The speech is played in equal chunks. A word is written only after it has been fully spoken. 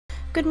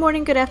Good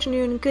morning, good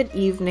afternoon, good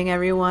evening,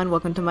 everyone.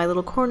 Welcome to my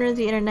little corner of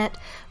the internet.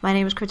 My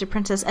name is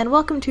CryptidPrincess, and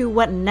welcome to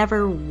What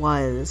Never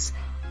Was.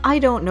 I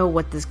don't know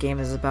what this game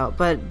is about,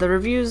 but the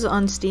reviews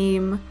on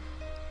Steam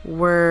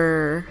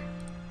were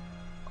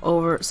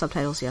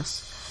subtitles,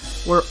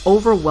 yes, were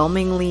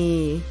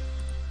overwhelmingly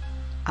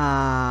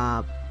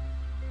positive.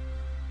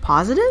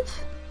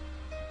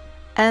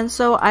 And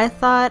so I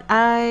thought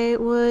I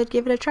would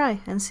give it a try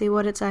and see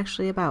what it's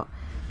actually about.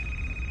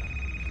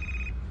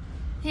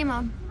 Hey,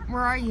 Mom.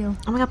 Where are you?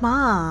 Oh my god,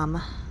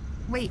 Mom.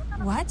 Wait,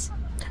 what?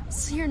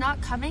 So you're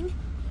not coming?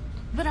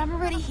 But I'm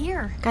already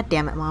here. God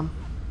damn it, Mom.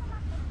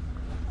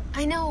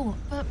 I know,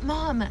 but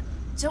Mom,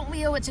 don't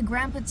we owe it to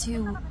Grandpa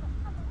to...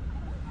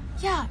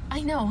 Yeah,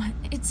 I know.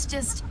 It's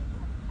just...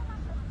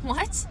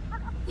 What?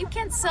 You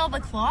can't sell the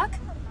clock?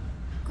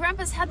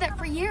 Grandpa's had that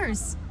for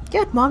years.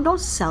 Good, Mom,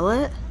 don't sell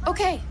it.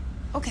 Okay,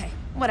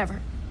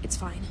 whatever. It's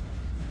fine.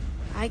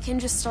 I can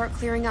just start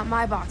clearing out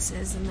my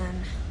boxes and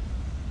then...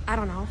 I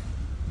don't know.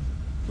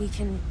 We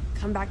can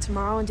come back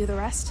tomorrow and do the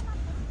rest?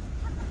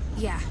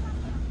 Yeah.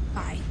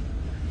 Bye.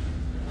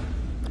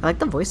 I like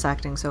the voice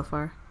acting so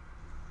far.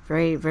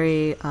 Very,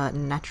 very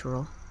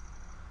natural.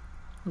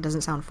 It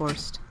doesn't sound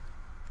forced.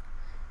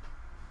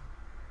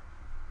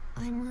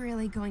 I'm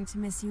really going to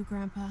miss you,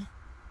 Grandpa.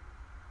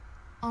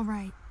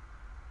 Alright.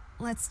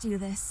 Let's do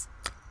this.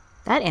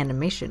 That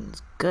animation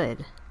is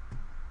good.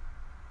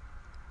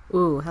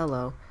 Ooh,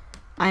 hello.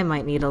 I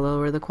might need to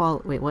lower the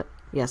quality. Wait, what?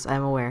 Yes,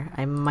 I'm aware.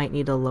 I might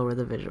need to lower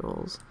the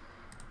visuals.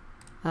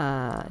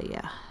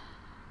 Yeah.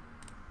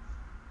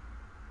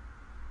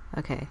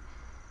 Okay.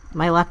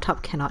 My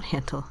laptop cannot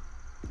handle.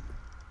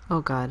 Oh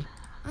god.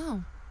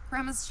 Oh,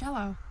 Grandma's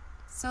cello.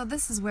 So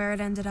this is where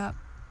it ended up.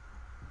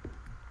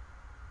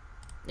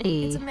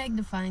 Hey. It's a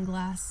magnifying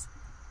glass.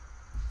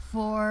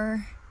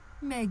 For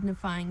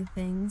magnifying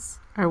things.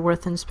 Are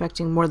worth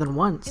inspecting more than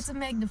once. It's a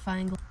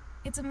magnifying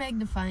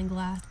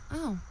glass.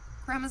 Oh,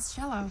 Grandma's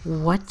cello.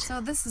 What? So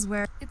this is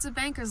where... It's a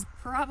banker's,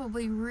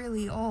 probably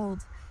really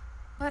old,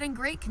 but in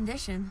great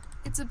condition.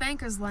 It's a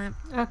banker's lamp.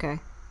 Okay.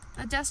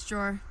 A desk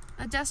drawer.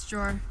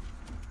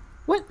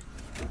 What?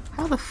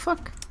 How the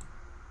fuck?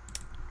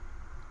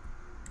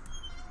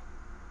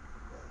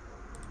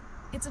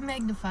 It's a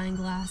magnifying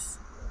glass.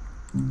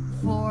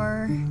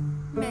 For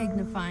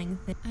magnifying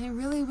things. I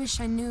really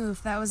wish I knew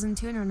if that was in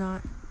tune or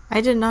not.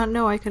 I did not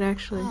know I could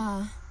actually...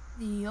 Ah,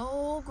 the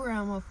old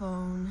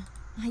gramophone.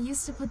 I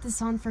used to put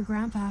this on for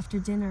Grandpa after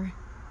dinner,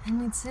 and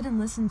we'd sit and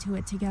listen to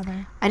it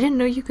together. I didn't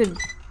know you could...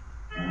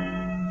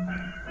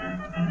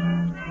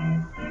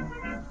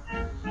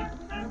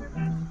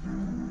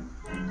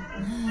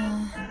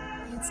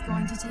 It's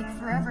going to take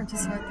forever to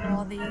sort through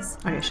all these.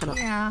 Okay, shut up.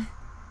 Yeah.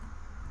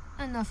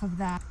 Enough of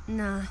that.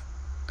 Nah.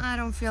 I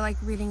don't feel like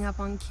reading up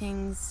on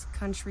kings,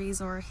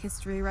 countries, or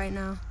history right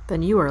now.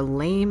 Then you are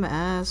lame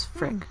as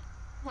frick.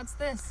 What's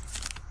this?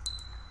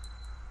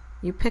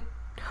 You picked...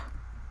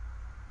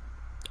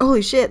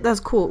 Holy shit,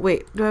 that's cool.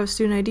 Wait, do I have a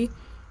student ID?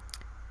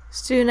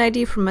 Student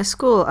ID from my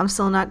school. I'm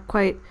still not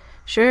quite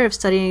sure if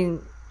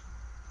studying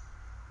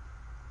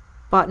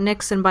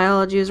botanics and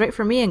biology is right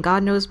for me, and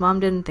God knows Mom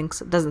doesn't think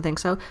so.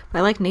 But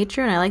I like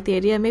nature, and I like the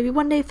idea of maybe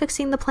one day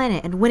fixing the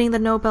planet and winning the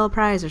Nobel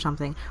Prize or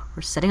something.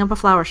 Or setting up a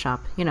flower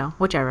shop. You know,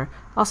 whichever.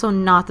 Also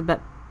not the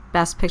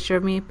best picture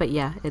of me, but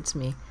yeah, it's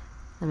me.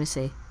 Let me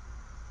see.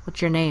 What's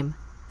your name?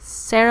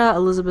 Sarah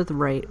Elizabeth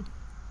Wright.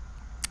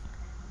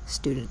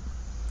 Student.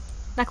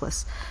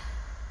 Necklace.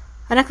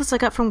 A necklace I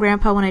got from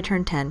Grandpa when I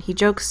turned 10. He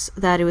jokes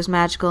that it was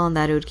magical and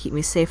that it would keep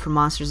me safe from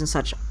monsters and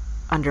such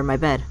under my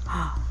bed.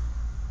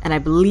 And I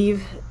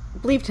believed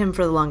him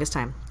for the longest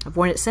time. I've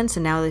worn it since,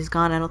 and now that he's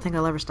gone, I don't think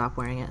I'll ever stop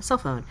wearing it. Cell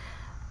phone.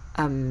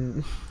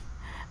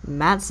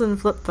 Matson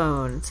flip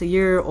phone. It's a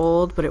year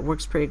old, but it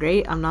works pretty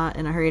great. I'm not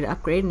in a hurry to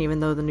upgrade, and even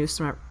though the new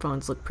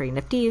smartphones look pretty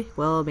nifty,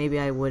 well, maybe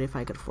I would if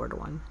I could afford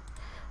one.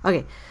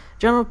 Okay,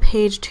 journal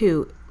page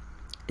 2.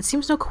 It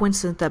seems no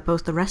coincidence that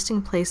both the resting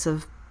place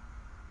of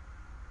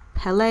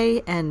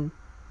Pele and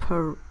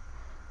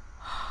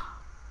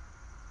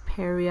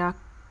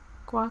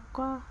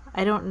Periaquaqua,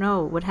 I don't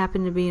know, would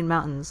happen to be in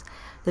mountains.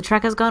 The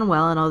trek has gone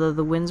well, and although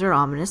the winds are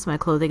ominous, my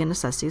clothing and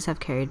necessities have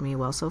carried me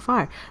well so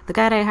far. The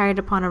guide I hired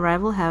upon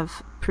arrival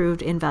have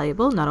proved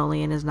invaluable, not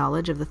only in his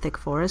knowledge of the thick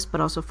forest,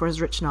 but also for his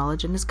rich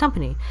knowledge and his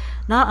company.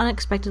 Not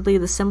unexpectedly,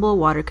 the symbol of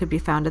water could be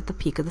found at the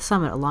peak of the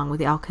summit, along with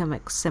the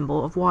alchemic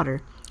symbol of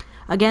water.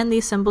 Again,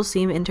 these symbols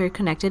seem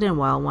interconnected, and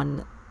while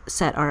one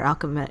set are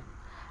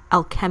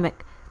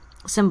alchemic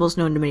symbols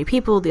known to many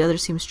people, the other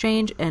seems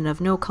strange and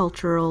of no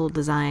cultural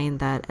design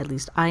that at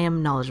least I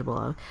am knowledgeable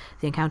of.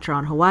 The encounter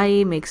on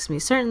Hawaii makes me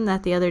certain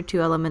that the other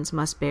two elements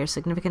must bear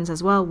significance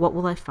as well. What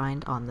will I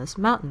find on this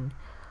mountain?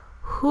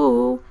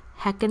 Who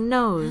heckin'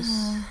 knows?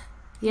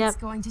 Yep. It's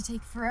going to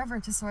take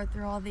forever to sort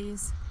through all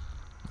these.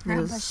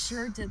 Grandpa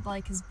sure did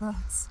like his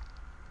books.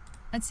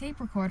 A tape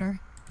recorder.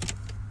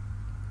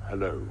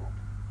 Hello.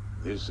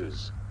 This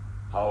is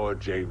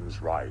Howard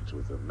James Wright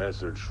with a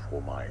message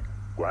for my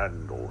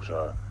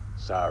granddaughter,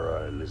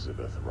 Sarah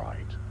Elizabeth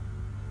Wright.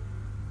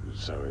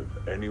 So if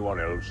anyone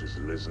else is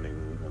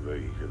listening,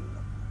 they can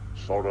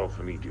Sod off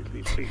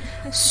immediately, please.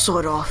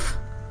 Sort of.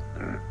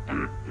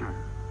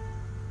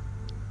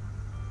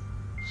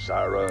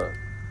 Sarah,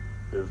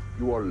 if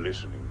you are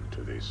listening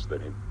to this,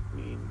 then it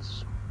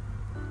means...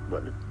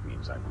 well, it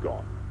means I'm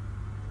gone.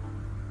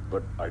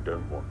 But I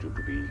don't want you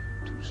to be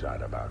too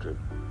sad about it.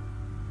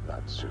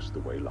 That's just the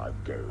way life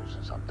goes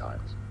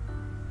sometimes.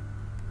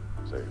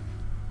 So,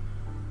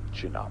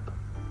 chin up,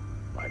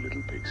 my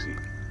little pixie.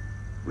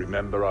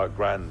 Remember our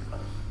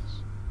grandmothers.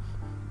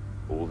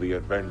 All the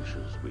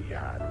adventures we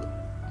had when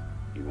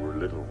you were a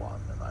little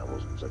one and I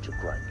wasn't such a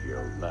cranky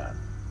old man.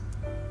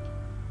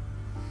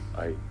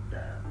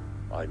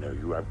 I know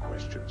you have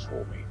questions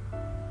for me.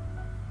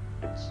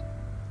 It's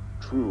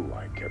true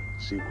I kept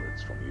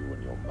secrets from you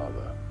and your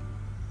mother.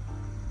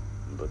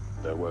 But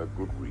there were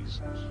good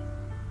reasons.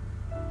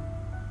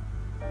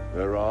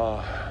 There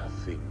are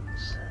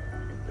things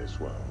in this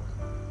world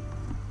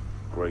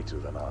greater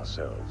than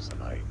ourselves,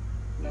 and I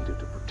needed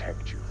to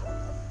protect you from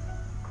them.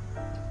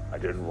 I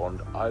didn't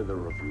want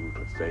either of you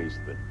to face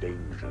the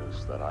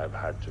dangers that I've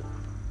had to...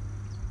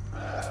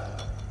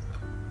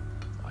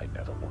 I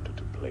never wanted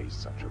to place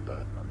such a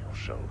burden on your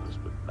shoulders,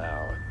 but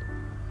now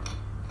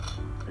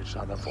it's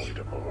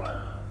unavoidable.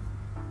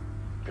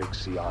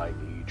 Pixie, I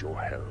need your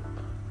help.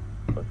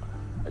 But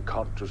I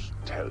can't just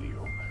tell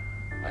you.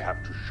 I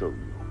have to show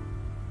you.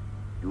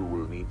 You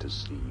will need to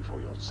see for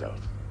yourself.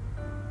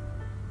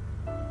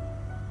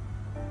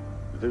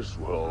 This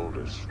world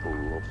is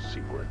full of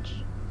secrets.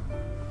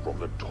 From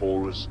the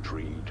tallest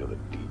tree to the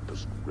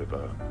deepest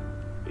river,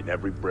 in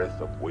every breath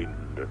of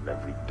wind and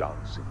every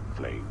dancing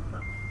flame.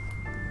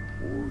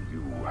 All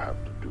you have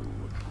to do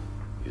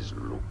is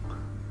look.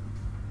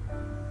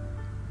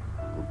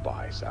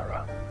 Goodbye,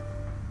 Sarah.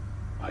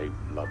 I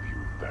love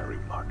you very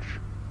much.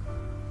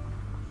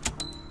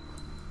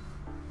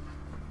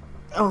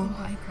 Oh.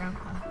 Goodbye,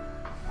 Grandpa.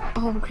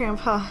 Oh,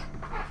 Grandpa.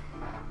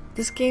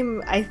 This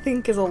game, I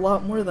think, is a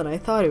lot more than I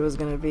thought it was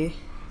gonna be.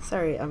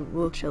 Sorry, I'm a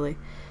little chilly.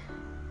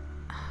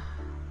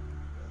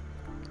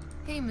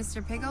 Hey,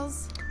 Mr.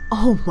 Pickles.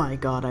 Oh my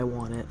god, I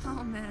want it.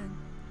 Oh man,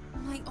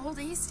 my old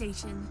A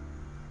station.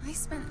 I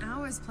spent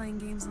hours playing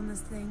games on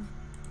this thing.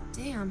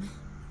 Damn,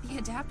 the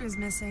adapter's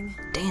missing.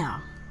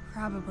 Damn.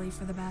 Probably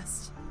for the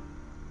best.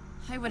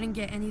 I wouldn't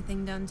get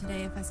anything done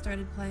today if I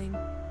started playing.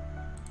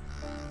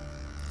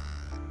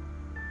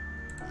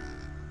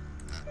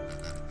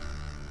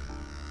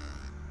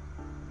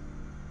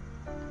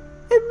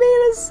 It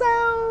made a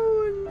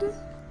sound!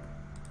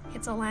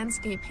 It's a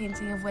landscape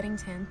painting of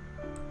Whittington.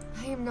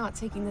 I am not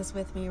taking this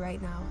with me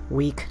right now.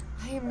 Weak.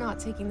 I am not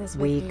taking this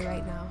with Weak. me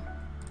right now.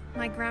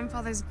 My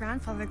grandfather's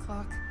grandfather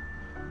clock.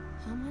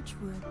 How much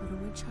wood would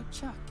a woodchuck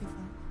chuck give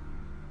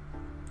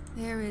up?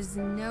 There is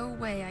no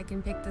way I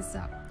can pick this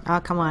up. Ah,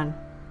 come on.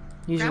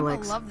 Use your Grandpa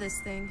legs. loved this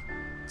thing.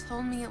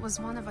 Told me it was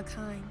one of a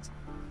kind.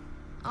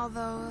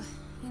 Although,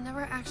 he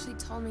never actually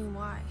told me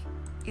why.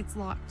 It's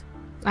locked.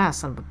 Ah,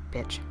 son of a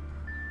bitch.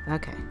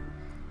 Okay.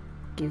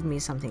 Give me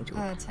something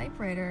to... A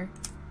typewriter.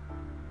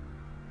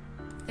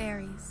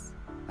 Fairies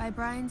by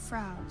Brian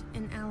Froud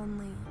and Alan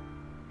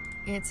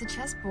Lee. It's a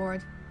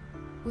chessboard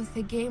with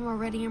the game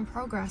already in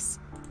progress.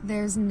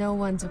 There's no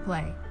one to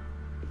play.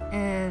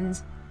 And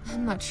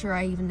I'm not sure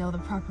I even know the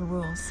proper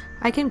rules.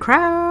 I can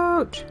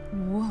crouch!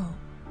 Whoa.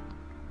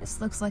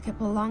 This looks like it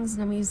belongs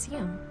in a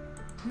museum.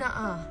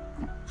 Nuh-uh.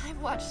 I've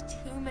watched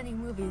too many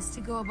movies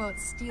to go about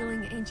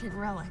stealing ancient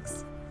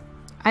relics.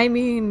 I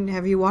mean,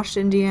 have you watched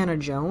Indiana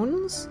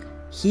Jones?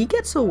 He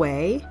gets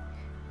away.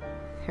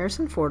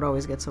 Harrison Ford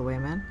always gets away,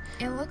 man.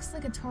 It looks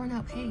like a torn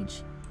out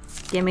page.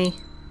 Gimme.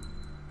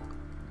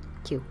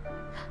 Q.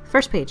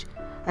 First page.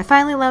 I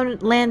finally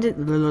landed...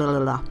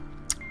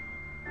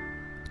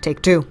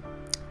 Take two.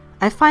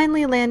 I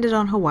finally landed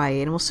on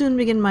Hawaii and will soon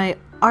begin my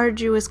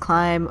arduous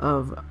climb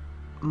of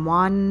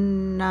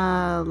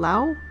Mauna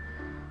Loa.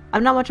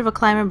 I'm not much of a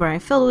climber, but I'm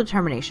filled with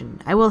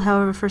determination. I will,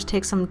 however, first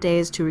take some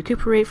days to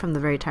recuperate from the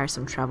very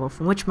tiresome travel,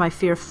 from which my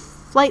fear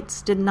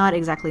flights did not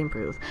exactly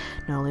improve.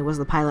 Not only was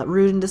the pilot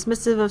rude and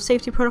dismissive of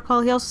safety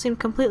protocol, he also seemed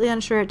completely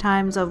unsure at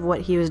times of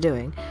what he was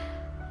doing.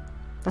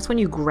 That's when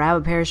you grab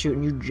a parachute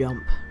and you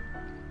jump.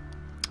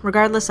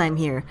 Regardless, I'm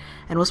here,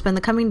 and will spend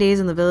the coming days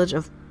in the village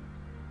of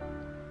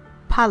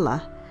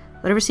Pala.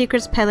 Whatever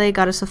secrets Pele,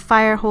 goddess of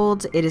fire,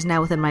 holds, it is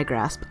now within my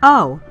grasp.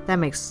 Oh, that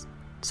makes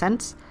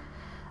sense.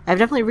 I've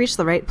definitely reached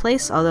the right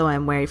place. Although I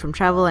am weary from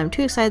travel, I am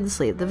too excited to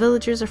sleep. The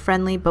villagers are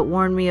friendly, but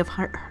warn me of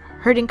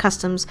hurting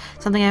customs,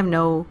 something I have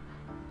no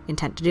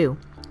intent to do.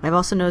 I've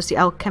also noticed the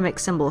alchemic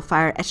symbol of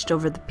fire etched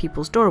over the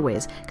people's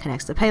doorways.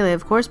 Connects to Pele,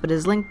 of course, but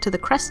is linked to the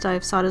crest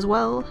I've sought as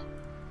well.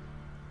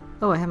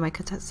 Oh, I have my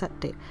cassette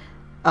tape.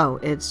 Oh,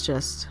 it's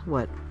just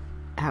what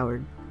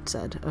Howard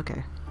said.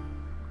 Okay.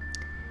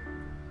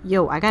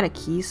 Yo, I got a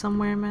key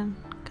somewhere, man.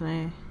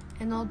 Can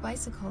An old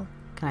bicycle.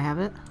 I have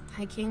it?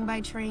 I came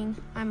by train.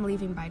 I'm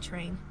leaving by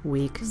train.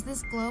 Weak. Does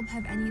this globe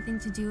have anything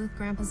to do with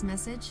Grandpa's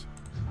message?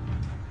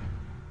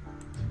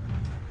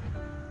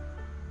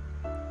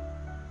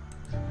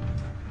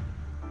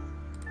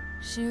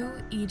 Shoe,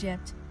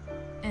 Egypt.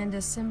 And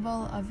a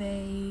symbol of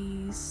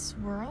a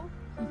swirl?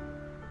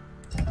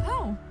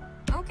 Oh,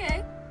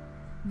 okay.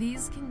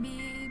 These can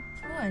be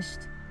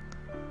pushed.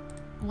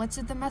 What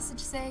did the message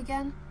say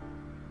again?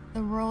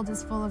 The world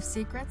is full of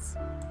secrets?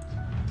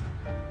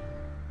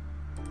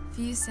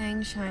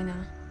 Fusang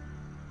China.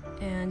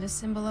 And a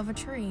symbol of a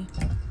tree.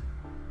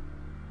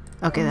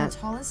 Okay, From that. the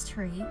tallest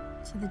tree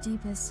to the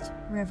deepest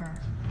river.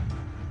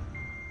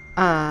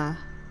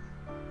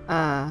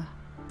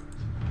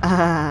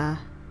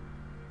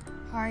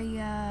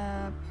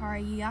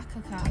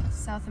 Pariakaka,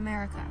 South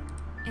America.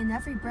 In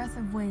every breath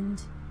of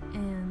wind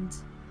and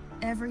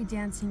every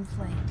dancing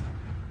flame.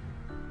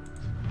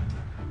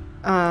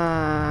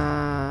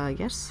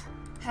 Yes?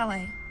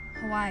 Pele,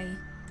 Hawaii.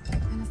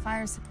 And a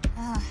fire.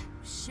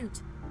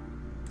 Shoot.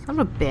 I'm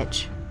a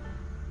bitch.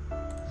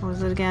 What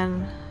was it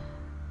again?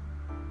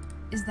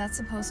 Is that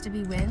supposed to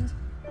be wind?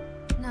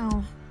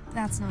 No,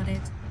 that's not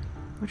it.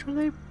 Which were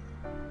they?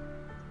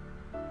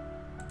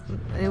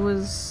 It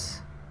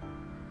was...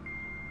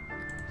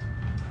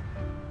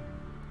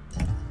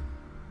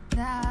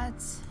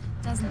 That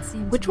doesn't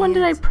seem Which to be one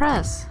did I it.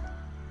 press?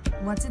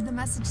 What did the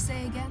message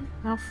say again?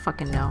 I don't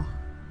fucking know.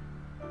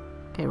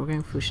 Okay, we're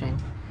going Fusheng.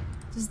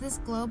 Does this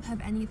globe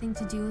have anything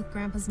to do with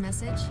Grandpa's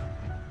message?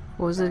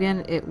 What was it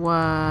again? It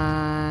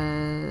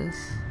was...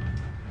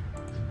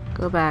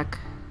 Go back.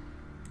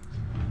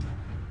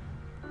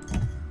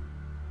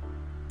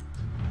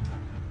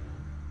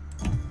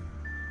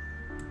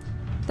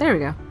 There we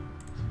go.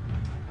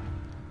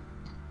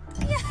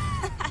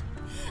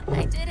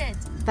 I did it!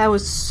 That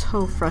was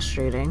so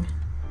frustrating.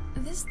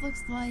 This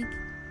looks like...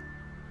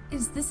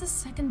 Is this a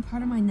second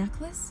part of my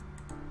necklace?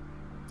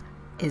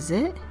 Is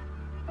it?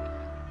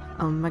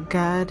 Oh my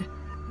god.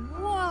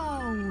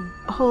 Whoa!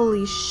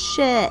 Holy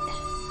shit.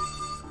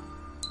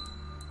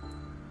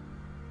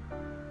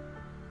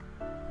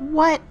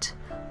 What?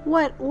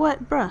 What,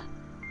 bruh?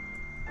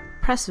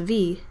 Press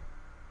V.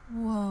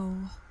 Whoa.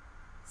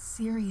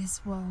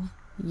 Serious whoa.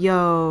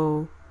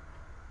 Yo,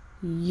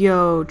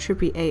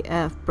 trippy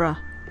AF, bruh.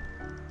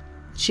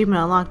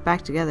 Achievement unlocked,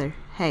 back together.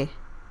 Hey.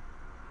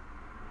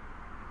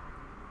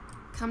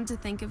 Come to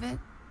think of it,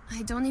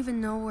 I don't even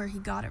know where he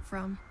got it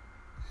from.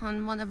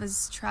 On one of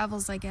his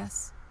travels, I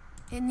guess.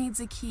 It needs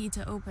a key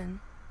to open.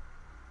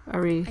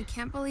 Are we... I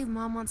can't believe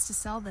Mom wants to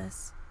sell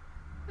this.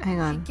 Hang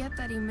I on. get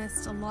that he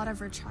missed a lot of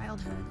her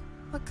childhood,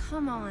 but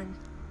come on.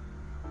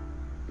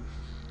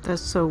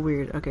 That's so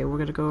weird. Okay, we're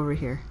gonna go over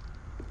here.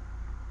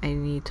 I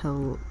need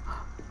to...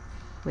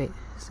 Wait,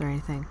 is there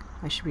anything?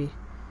 I should be...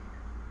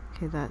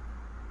 Okay,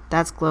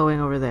 that's glowing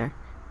over there.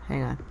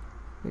 Hang on.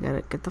 We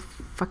gotta get the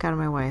fuck out of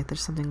my way. There's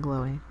something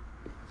glowing.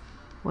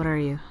 What are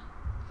you?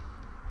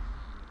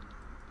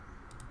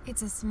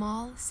 It's a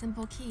small,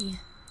 simple key.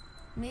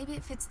 Maybe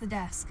it fits the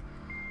desk.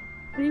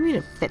 What do you mean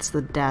it fits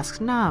the desk?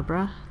 Nah,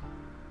 bruh.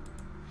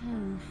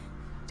 Damn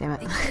The it.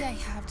 key I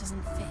have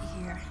doesn't fit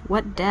here.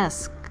 What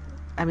desk?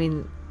 I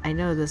mean, I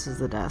know this is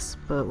the desk,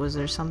 but was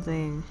there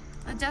something...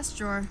 A desk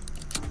drawer.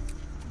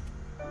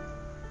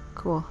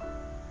 Cool.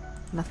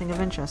 Nothing of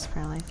interest,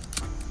 apparently.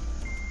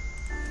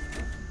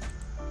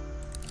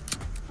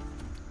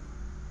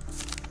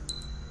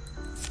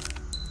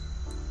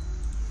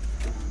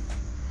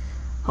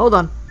 Hold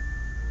on.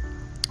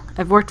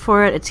 I've worked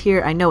for it, it's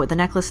here, I know it. The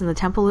necklace in the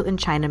temple in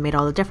China made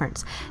all the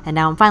difference. And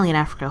now I'm finally in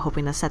Africa,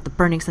 hoping to set the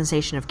burning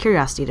sensation of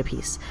curiosity to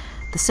peace.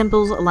 The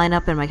symbols line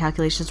up and my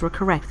calculations were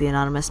correct. The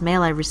anonymous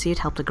mail I received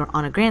helped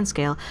on a grand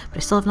scale, but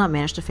I still have not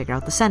managed to figure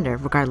out the sender.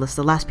 Regardless,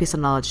 the last piece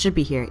of knowledge should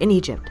be here, in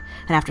Egypt.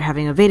 And after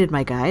having evaded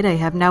my guide, I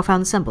have now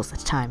found the symbols.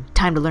 It's time.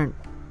 Time to learn.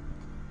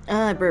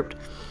 I burped.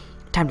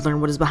 Time to learn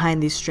what is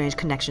behind these strange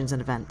connections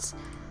and events.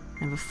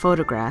 I have a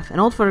photograph. An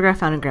old photograph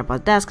found in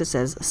Grandpa's desk. It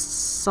says,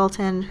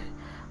 Sultan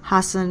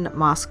Hassan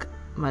Mosque,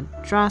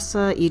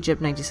 Madrasa,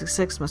 Egypt,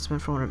 1966. Must have been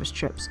from one of his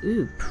trips.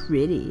 Ooh,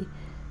 pretty.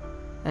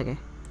 Okay.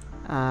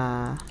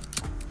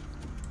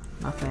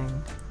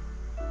 Nothing.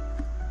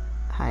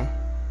 Hi.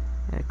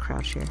 I gotta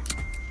crouch here.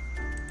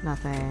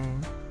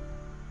 Nothing.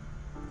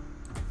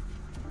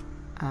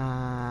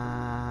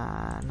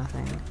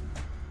 Nothing.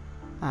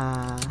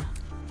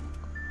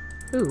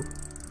 Ooh.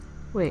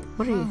 Wait,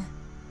 what are you?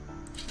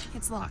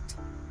 It's locked.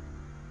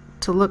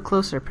 To look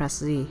closer, press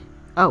Z.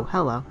 Oh,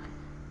 hello.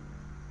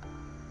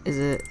 Is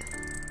it...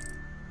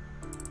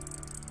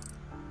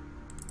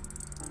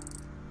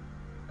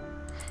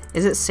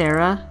 Is it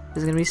Sarah?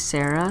 Is it gonna be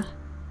Sarah?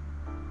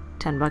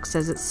 $10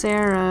 says it's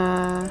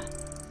Sarah.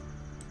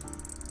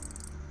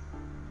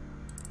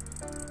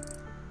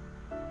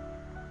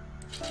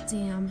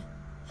 Damn.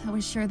 I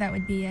was sure that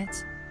would be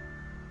it.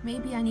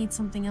 Maybe I need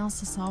something else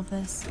to solve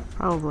this.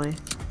 Probably.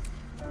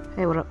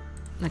 Hey, what up?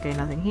 Okay,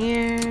 nothing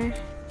here.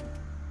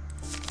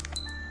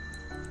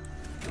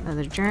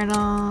 Another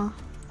journal.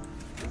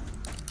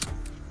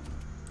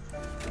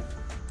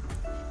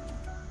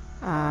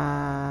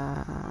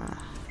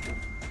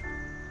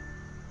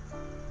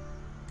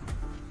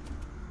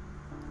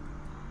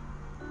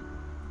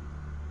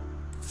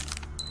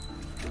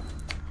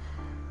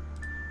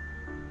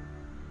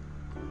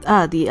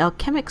 The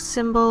alchemic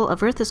symbol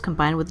of Earth is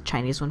combined with the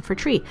Chinese one for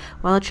tree.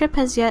 While a trip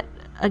has yet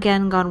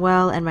again gone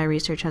well, and my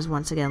research has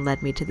once again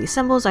led me to these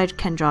symbols. I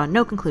can draw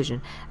no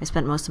conclusion. I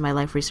spent most of my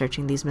life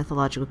researching these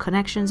mythological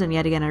connections, and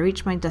yet again I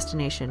reached my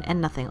destination,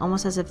 and nothing,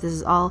 almost as if this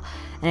is all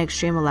an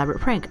extreme elaborate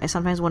prank. I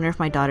sometimes wonder if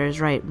my daughter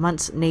is right.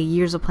 Months, nay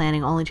years of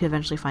planning, only to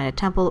eventually find a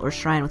temple or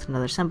shrine with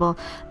another symbol,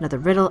 another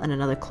riddle, and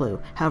another clue.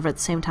 However, at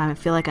the same time, I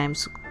feel like I am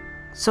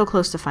so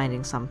close to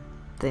finding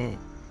something.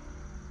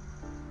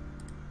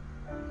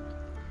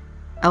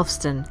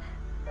 Elfston,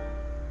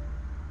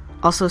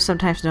 also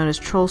sometimes known as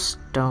troll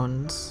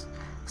stones,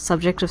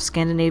 subject of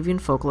Scandinavian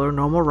folklore,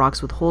 normal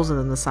rocks with holes in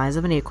them the size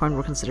of an acorn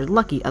were considered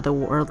lucky,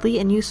 otherworldly,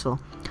 and useful.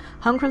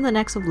 Hung from the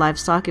necks of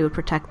livestock, it would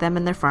protect them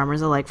and their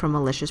farmers alike from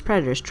malicious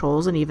predators,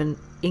 trolls, and even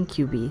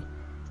incubi.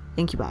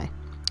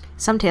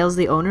 Some tales,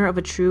 the owner of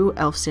a true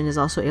elfston is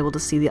also able to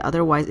see the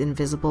otherwise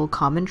invisible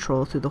common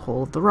troll through the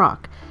hole of the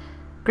rock.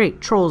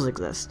 Great, trolls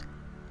exist.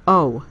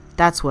 Oh,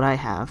 that's what I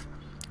have.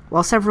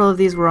 While several of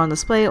these were on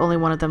display, only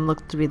one of them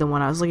looked to be the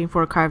one I was looking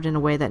for, carved in a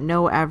way that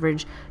no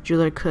average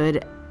jeweler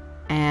could,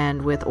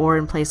 and with ore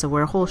in place of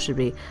where a hole should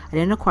be. I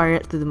didn't acquire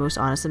it through the most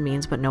honest of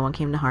means, but no one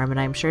came to harm, and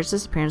I am sure its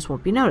disappearance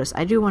won't be noticed.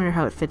 I do wonder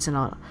how it fits in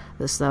all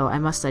this, though. I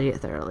must study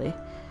it thoroughly.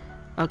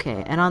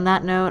 Okay, and on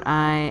that note,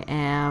 I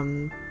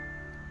am...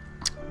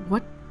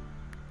 What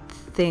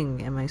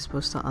thing am I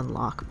supposed to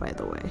unlock, by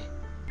the way?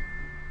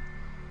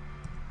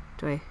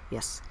 Do I?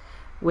 Yes.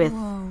 With...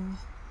 Whoa.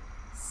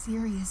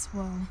 Serious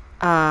whoa.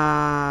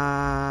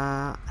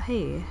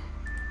 Hey.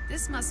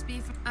 This must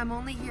be I'm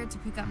only here to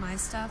pick up my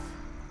stuff,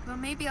 but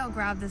maybe I'll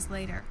grab this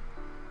later.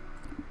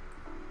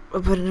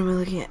 What am I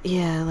looking at?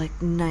 Yeah, like,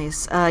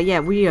 nice.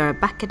 Yeah, we are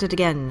back at it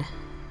again.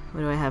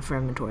 What do I have for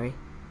inventory?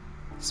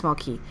 Small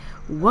key.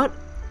 What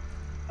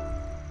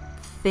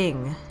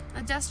thing?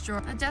 A desk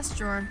drawer. A desk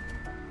drawer.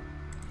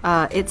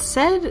 It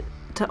said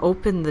to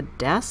open the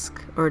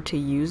desk, or to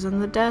use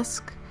on the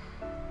desk,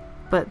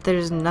 but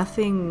there's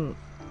nothing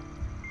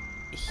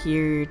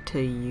here to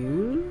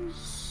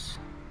use.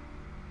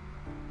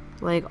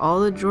 Like, all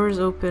the drawers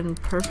open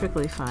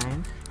perfectly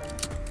fine.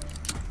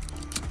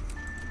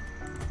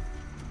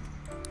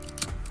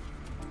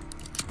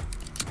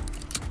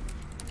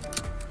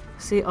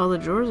 See, all the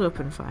drawers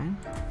open fine.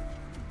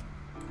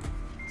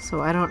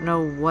 So I don't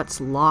know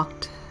what's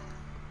locked.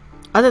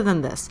 Other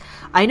than this.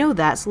 I know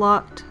that's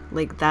locked.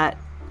 Like, that,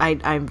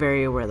 I'm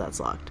very aware that's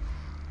locked.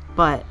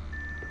 But,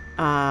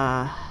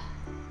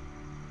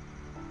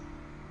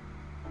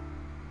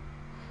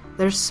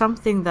 there's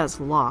something that's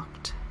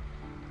locked.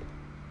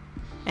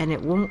 And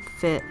it won't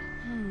fit.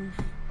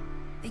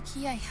 The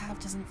key I have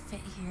doesn't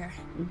fit here.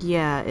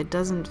 Yeah, it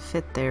doesn't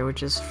fit there,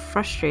 which is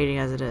frustrating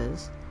as it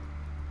is.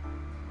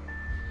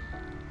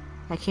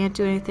 I can't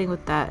do anything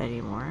with that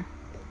anymore.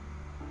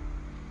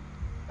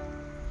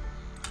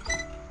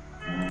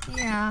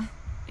 Yeah.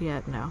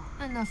 Yeah, no.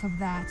 Enough of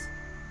that.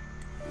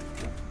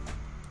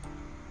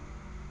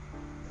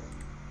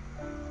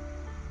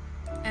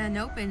 An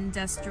open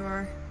desk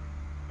drawer.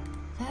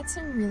 That's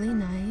a really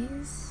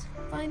nice.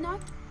 Why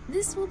not?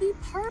 This will be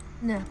part.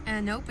 No.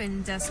 An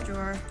open desk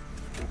drawer.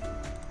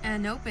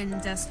 An open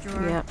desk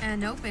drawer. Yep.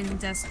 An open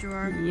desk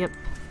drawer. Yep.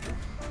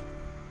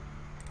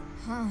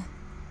 Huh.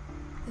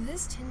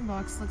 This tin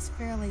box looks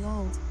fairly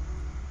old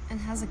and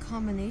has a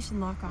combination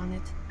lock on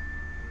it.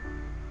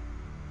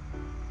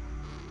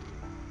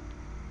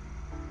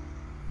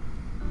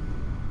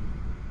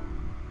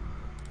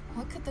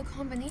 What could the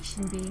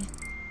combination be?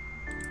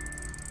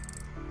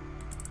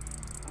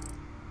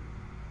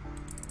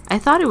 I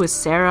thought it was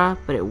Sarah,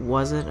 but it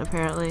wasn't,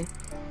 apparently.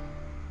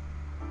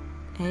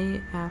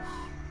 AF.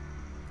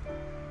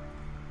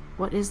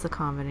 What is the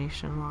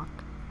combination lock?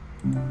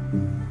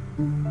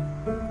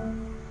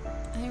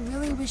 I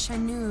really wish I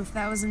knew if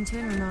that was in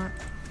tin or not.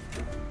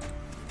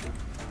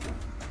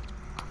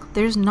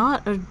 There's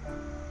not a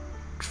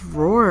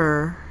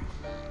drawer.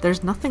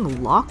 There's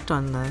nothing locked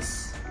on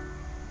this.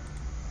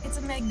 It's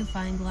a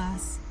magnifying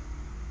glass.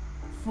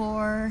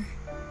 For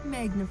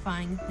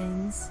magnifying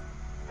things.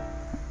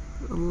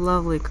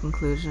 Lovely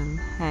conclusion.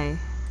 Hey.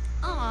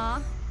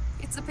 Aw,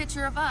 it's a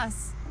picture of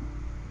us.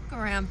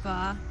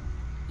 Grandpa,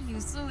 you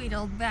sweet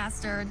old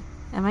bastard.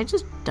 Am I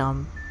just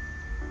dumb?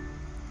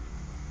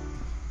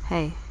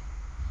 Hey.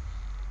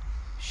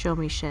 Show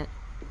me shit.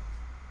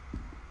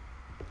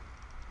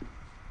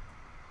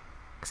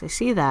 'Cause I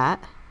see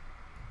that.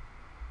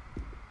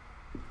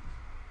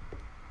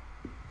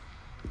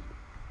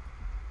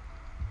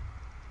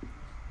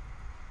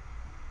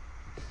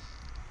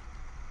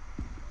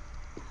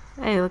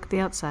 Hey, look at the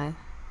outside.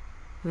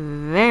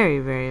 Very,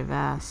 very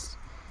vast.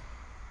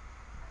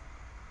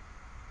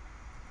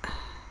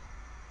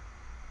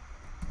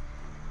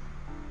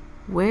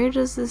 Where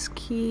does this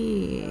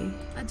key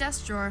A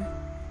desk drawer.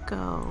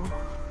 go?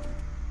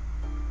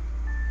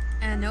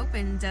 An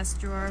open desk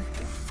drawer.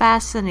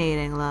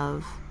 Fascinating,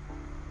 love.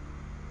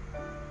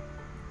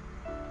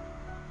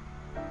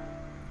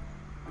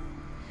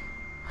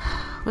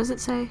 What does it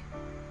say?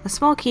 A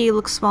small key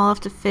looks small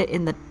enough to fit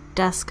in the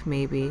desk,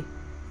 maybe.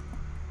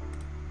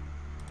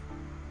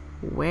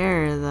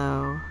 Where,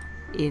 though?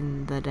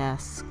 In the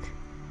desk.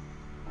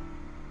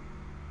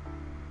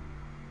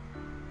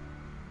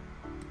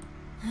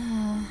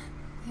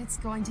 It's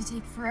going to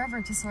take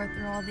forever to sort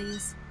through all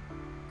these.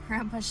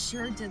 Grandpa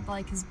sure did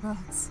like his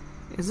books.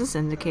 Is this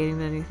indicating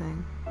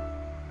anything?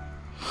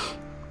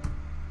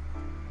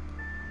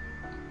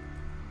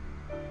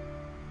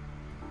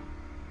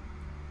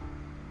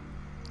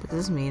 Does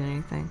this mean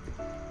anything?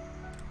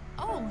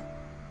 Oh!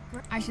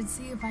 I should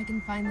see if I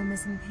can find the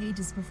missing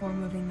pages before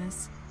moving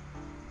this.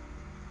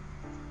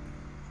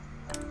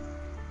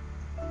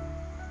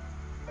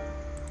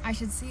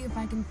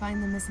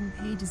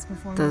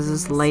 Does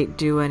this light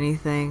do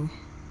anything?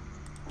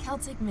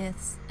 Celtic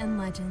myths and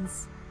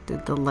legends.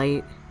 Did the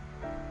light...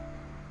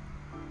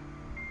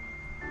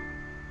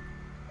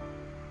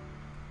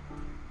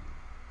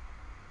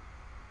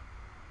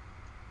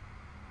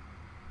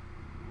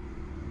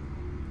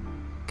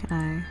 Can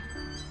I...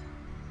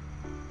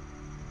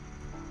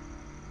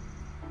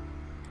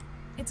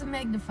 It's a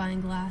magnifying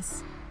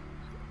glass.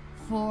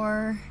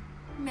 For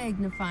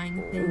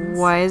magnifying things.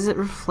 Why is it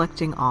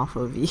reflecting off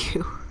of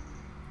you?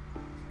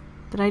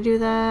 Did I do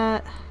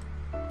that?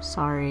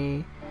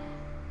 Sorry.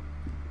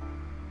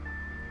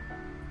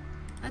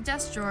 A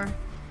desk drawer.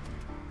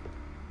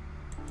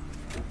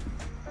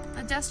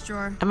 A desk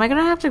drawer. Am I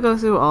gonna have to go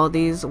through all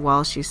these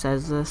while she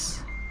says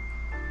this?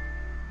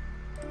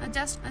 A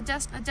desk drawer.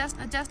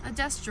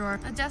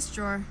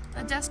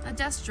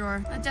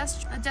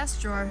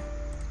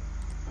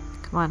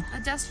 Come on.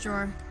 A desk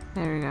drawer.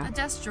 There we go. A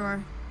desk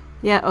drawer.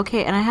 Yeah,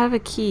 okay, and I have a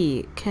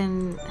key.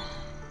 Can...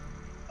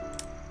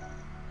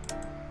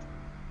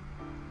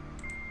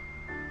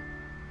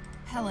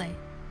 Pele,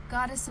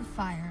 goddess of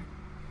fire.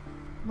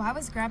 Why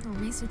was Grandpa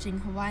researching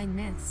Hawaiian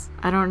myths?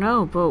 I don't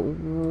know, but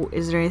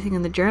is there anything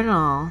in the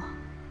journal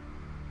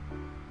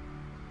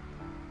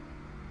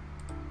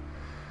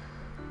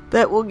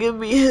that will give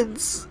me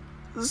hints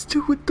as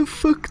to what the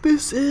fuck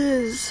this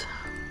is?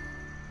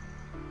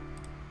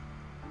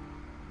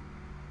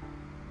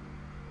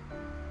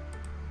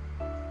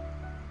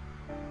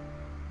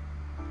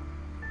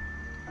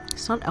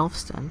 It's not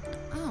Elfston.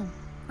 Oh,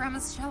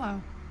 Grandma's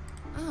cello.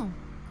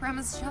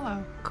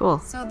 Cool.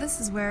 So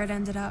this is where it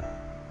ended up.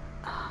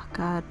 Oh,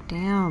 God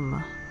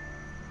damn.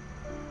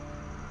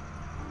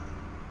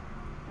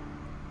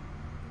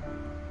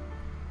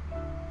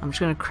 I'm just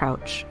gonna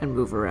crouch and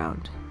move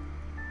around.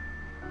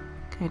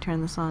 Can I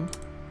turn this on?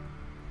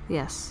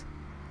 Yes.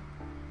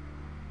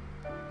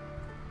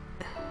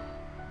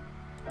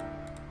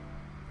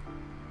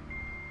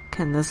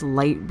 Can this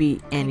light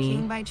be any... I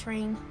came by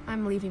train,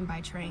 I'm leaving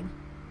by train.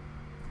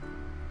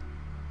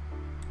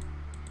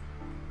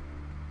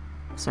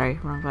 Sorry,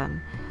 wrong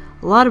button.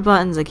 A lot of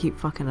buttons I keep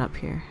fucking up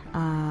here.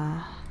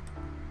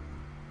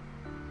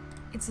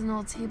 It's an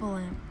old table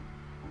lamp.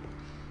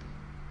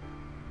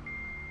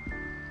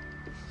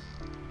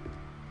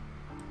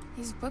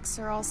 These books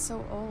are all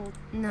so old.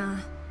 Nah,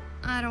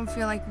 I don't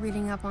feel like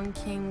reading up on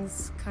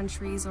kings,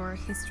 countries, or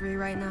history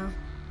right now.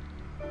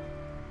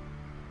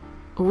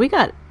 We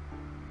got...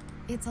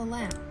 It's a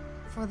lamp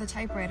for the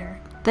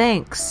typewriter.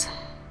 Thanks.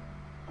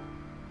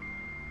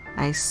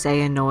 I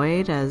say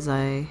annoyed as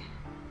I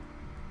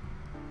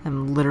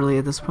am literally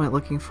at this point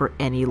looking for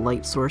any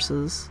light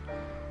sources.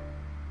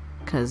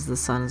 Because the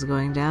sun is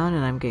going down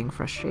and I'm getting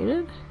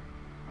frustrated.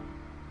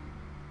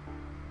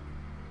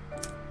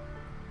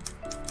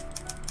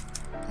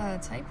 A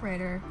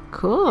typewriter.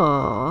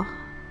 Cool.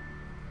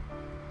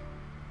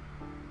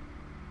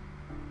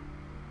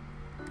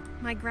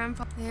 My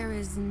grandfather. There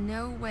is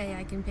no way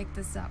I can pick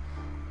this up.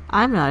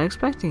 I'm not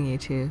expecting you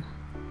to.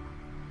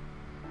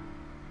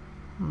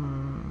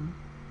 Can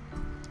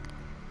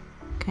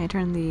I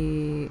turn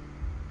the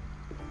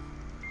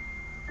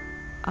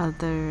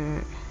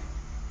other...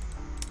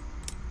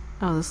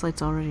 Oh, this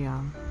light's already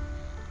on.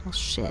 Well,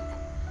 shit.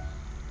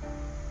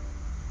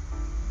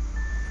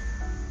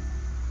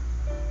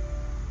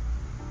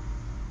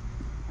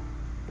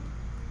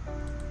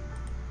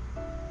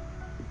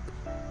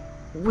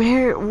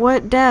 Where?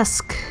 What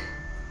desk?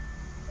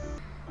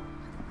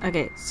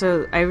 Okay,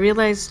 so I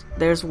realized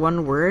there's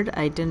one word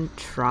I didn't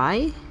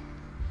try.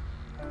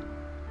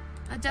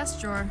 A desk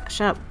drawer.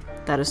 Shut up.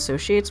 That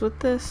associates with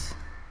this.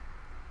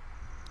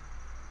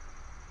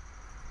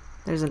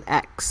 There's an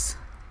X.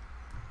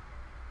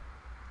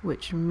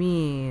 Which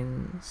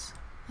means...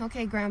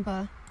 Okay,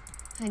 Grandpa.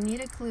 I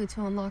need a clue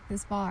to unlock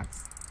this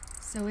box.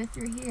 So if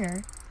you're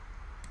here...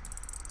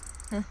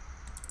 Huh.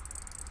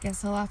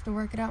 Guess I'll have to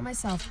work it out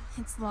myself.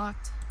 It's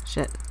locked.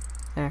 Shit.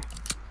 There.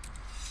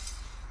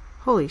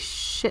 Holy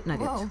shit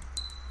nuggets. Whoa.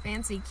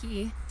 Fancy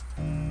key.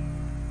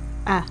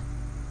 Ah.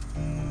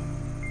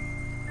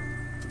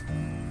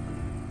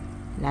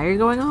 Now you're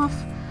going off?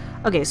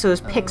 Okay, so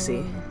it's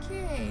Pixie.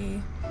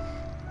 Okay.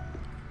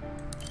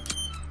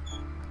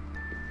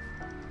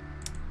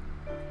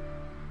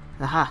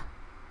 Aha.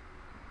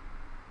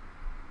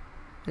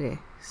 Okay,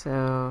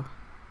 so...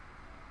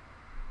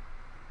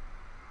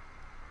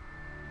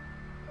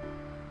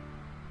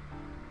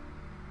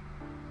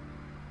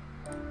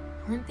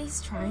 Weren't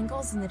these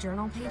triangles in the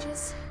journal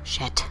pages?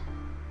 Shit.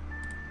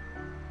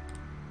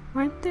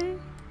 Weren't they?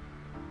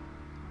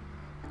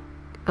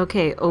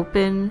 Okay,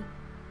 open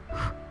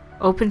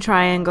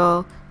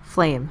triangle,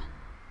 Flame.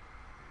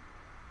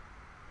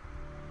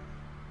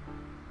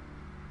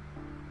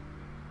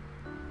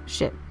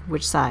 Shit.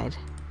 Which side?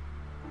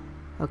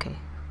 Okay.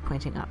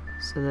 Pointing up.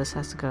 So this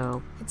has to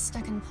go... It's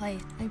stuck in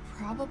place. I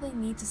probably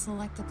need to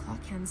select the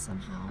clock hand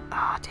somehow.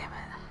 Ah, damn it.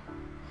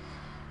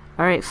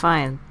 Alright,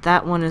 fine.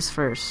 That one is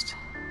first.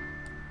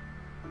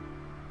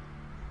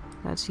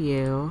 That's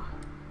you.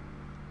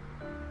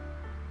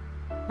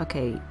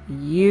 Okay,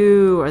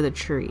 you are the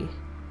tree.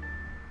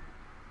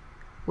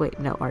 Wait,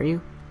 no, are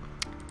you?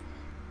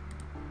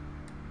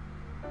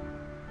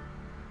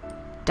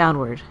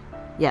 Downward.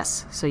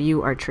 Yes, so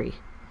you are tree.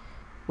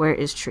 Where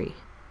is tree?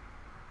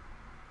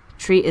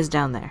 Tree is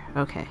down there.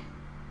 Okay.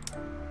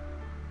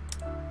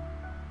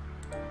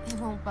 It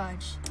won't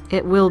budge.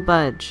 It will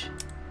budge.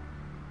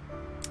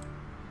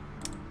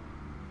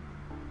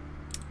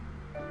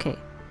 Okay.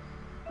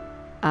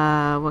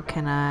 What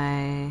can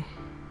I...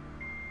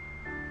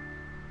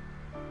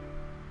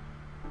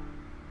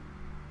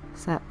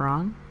 Is that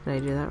wrong? Did I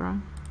do that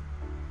wrong?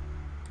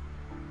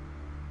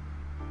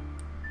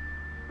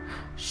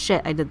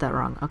 Shit, I did that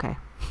wrong. Okay.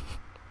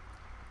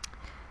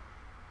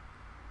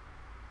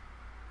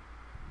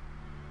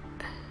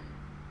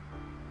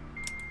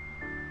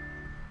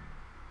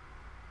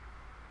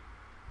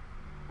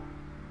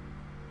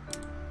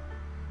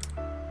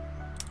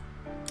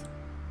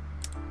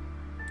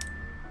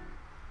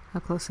 How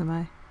close am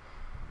I?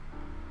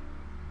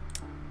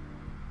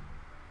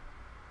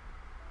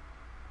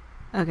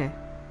 Okay.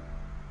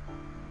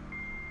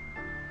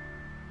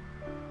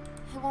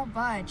 It won't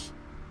budge.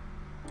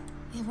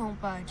 It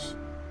won't budge.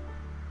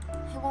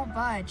 It won't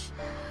budge.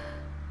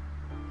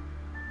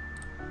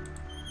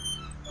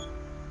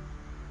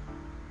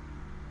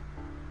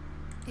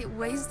 It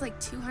weighs like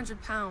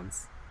 200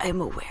 pounds.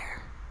 I'm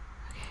aware.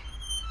 Okay.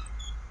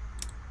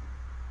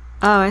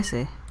 Oh, I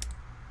see.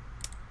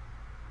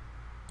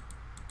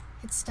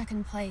 It's stuck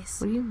in place.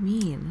 What do you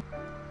mean?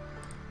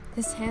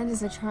 This hand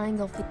is a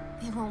triangle.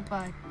 It won't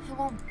budge. It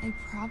won't. I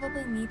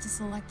probably need to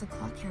select the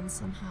clock hand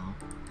somehow.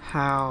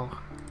 How?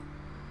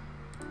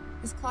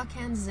 This clock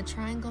hand is a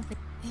triangle.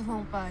 It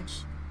won't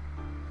budge.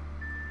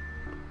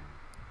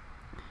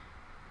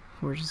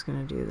 We're just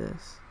gonna do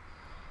this.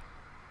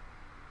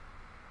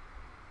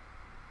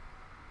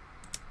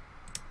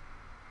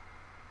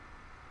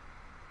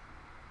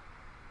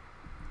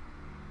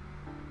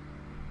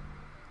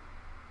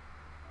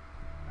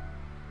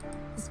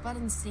 This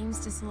button seems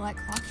to select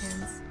clock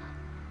hands.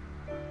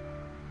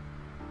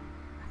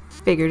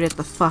 Figured it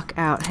the fuck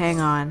out.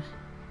 Hang on.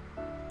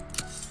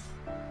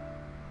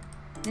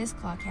 This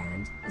clock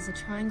hand is a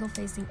triangle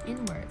facing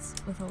inwards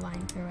with a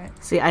line through it.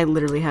 See, I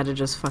literally had to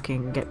just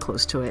fucking get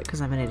close to it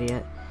because I'm an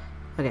idiot.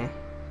 Okay.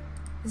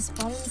 This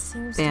button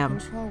seems Bam.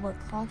 to control what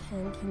clock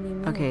hand can be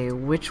moved. Okay,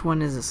 which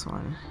one is this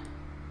one?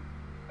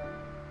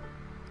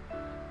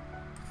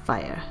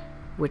 Fire.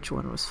 Which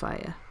one was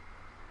fire?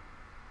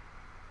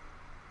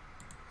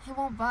 It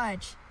won't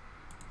budge.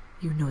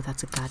 You know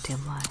that's a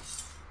goddamn lie.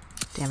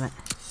 Damn it.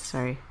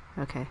 Sorry.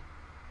 Okay.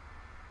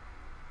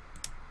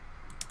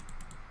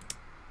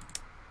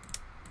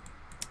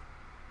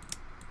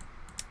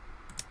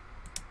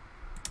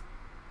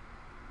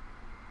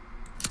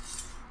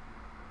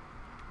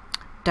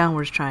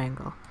 Downwards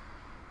triangle.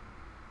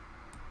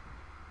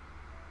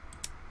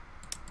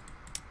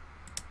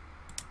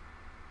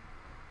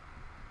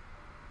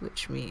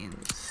 Which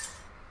means...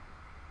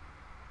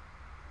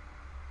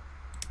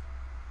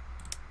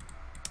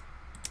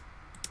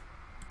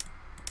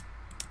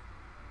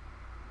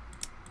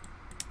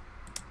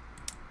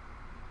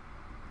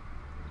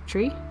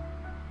 tree?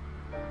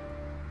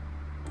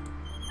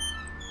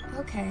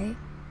 Okay,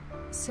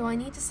 so I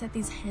need to set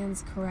these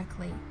hands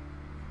correctly.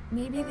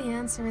 Maybe the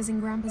answer is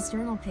in Grandpa's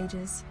journal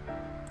pages.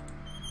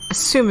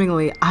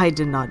 Assumingly, I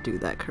did not do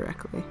that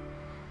correctly.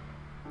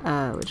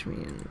 Which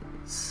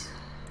means...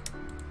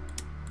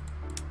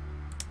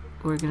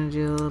 we're gonna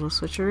do a little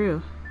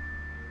switcheroo.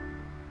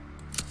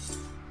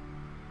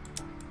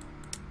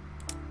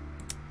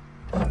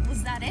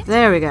 Was that it?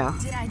 There we go.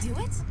 Did I do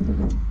it?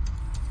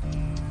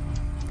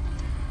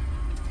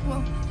 Whoa,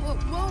 whoa,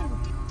 whoa!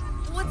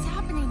 What's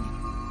happening?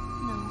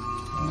 No,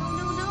 no,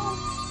 no, no!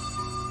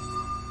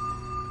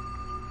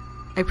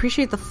 I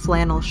appreciate the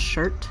flannel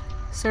shirt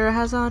Sarah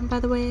has on, by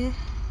the way.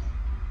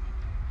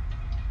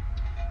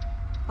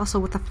 Also,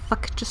 what the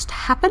fuck just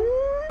happened?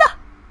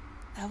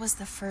 That was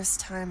the first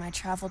time I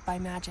traveled by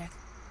magic,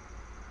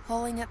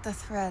 pulling at the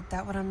thread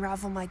that would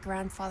unravel my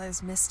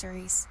grandfather's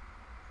mysteries.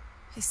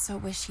 I so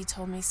wish he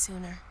told me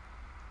sooner,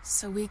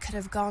 so we could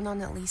have gone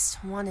on at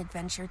least one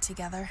adventure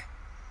together.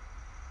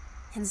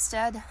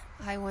 Instead,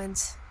 I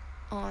went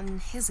on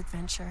his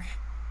adventure,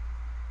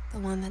 the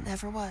one that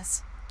never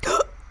was.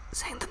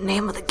 Saying the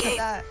name of the But game.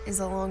 that is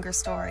a longer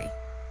story,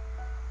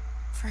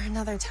 for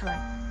another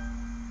time.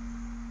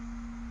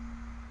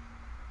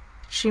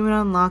 Achievement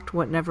unlocked,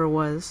 what never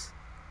was.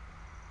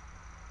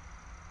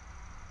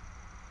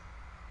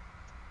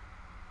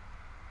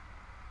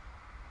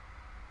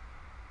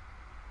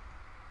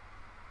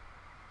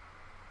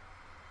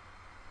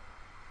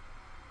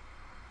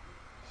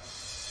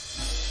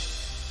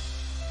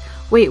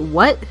 Wait,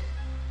 what?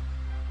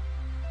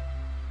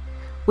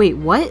 Wait,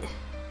 what?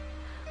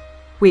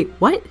 Wait,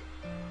 what?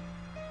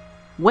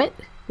 What?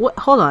 What?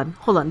 Hold on,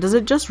 hold on. Does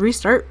it just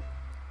restart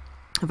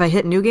if I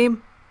hit new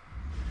game?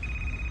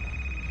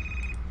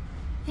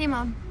 Hey,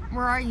 Mom.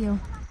 Where are you?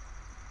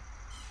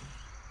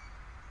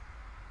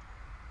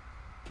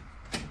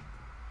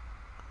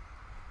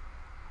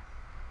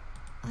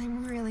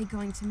 I'm really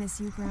going to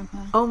miss you,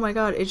 Grandpa. Oh my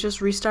god, it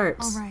just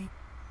restarts. Alright.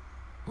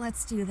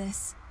 Let's do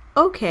this.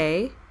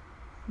 Okay.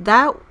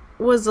 That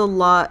was a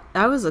lot.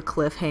 That was a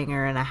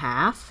cliffhanger and a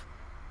half.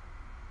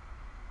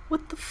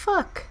 What the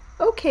fuck?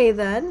 Okay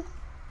then.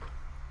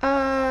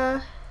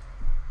 I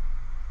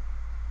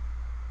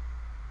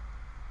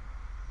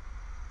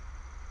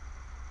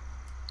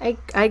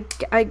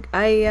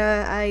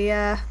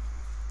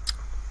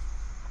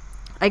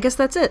guess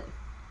that's it.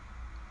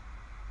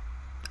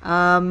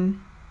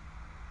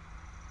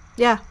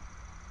 Yeah.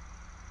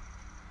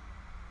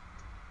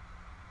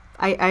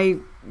 I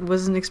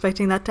wasn't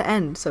expecting that to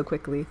end so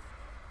quickly.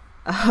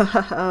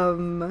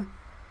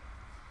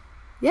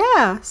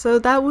 Yeah, so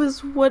that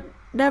was what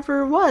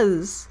never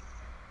was.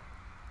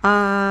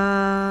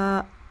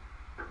 I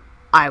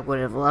would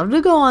have loved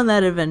to go on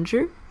that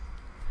adventure,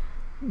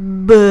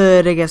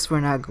 but I guess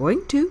we're not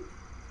going to,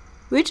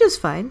 which is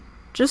fine.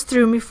 Just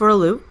threw me for a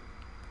loop.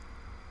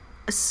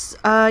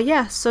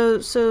 Yeah, so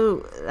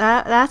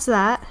that's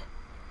that.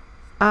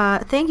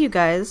 Thank you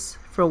guys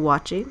for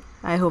watching.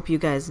 I hope you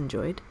guys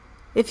enjoyed.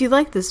 If you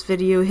like this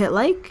video, hit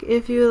like.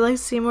 If you would like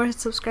to see more, hit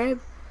subscribe.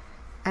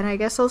 And I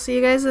guess I'll see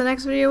you guys in the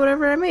next video,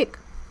 whatever I make.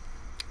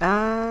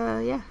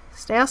 Yeah.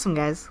 Stay awesome,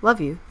 guys. Love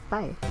you.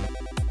 Bye.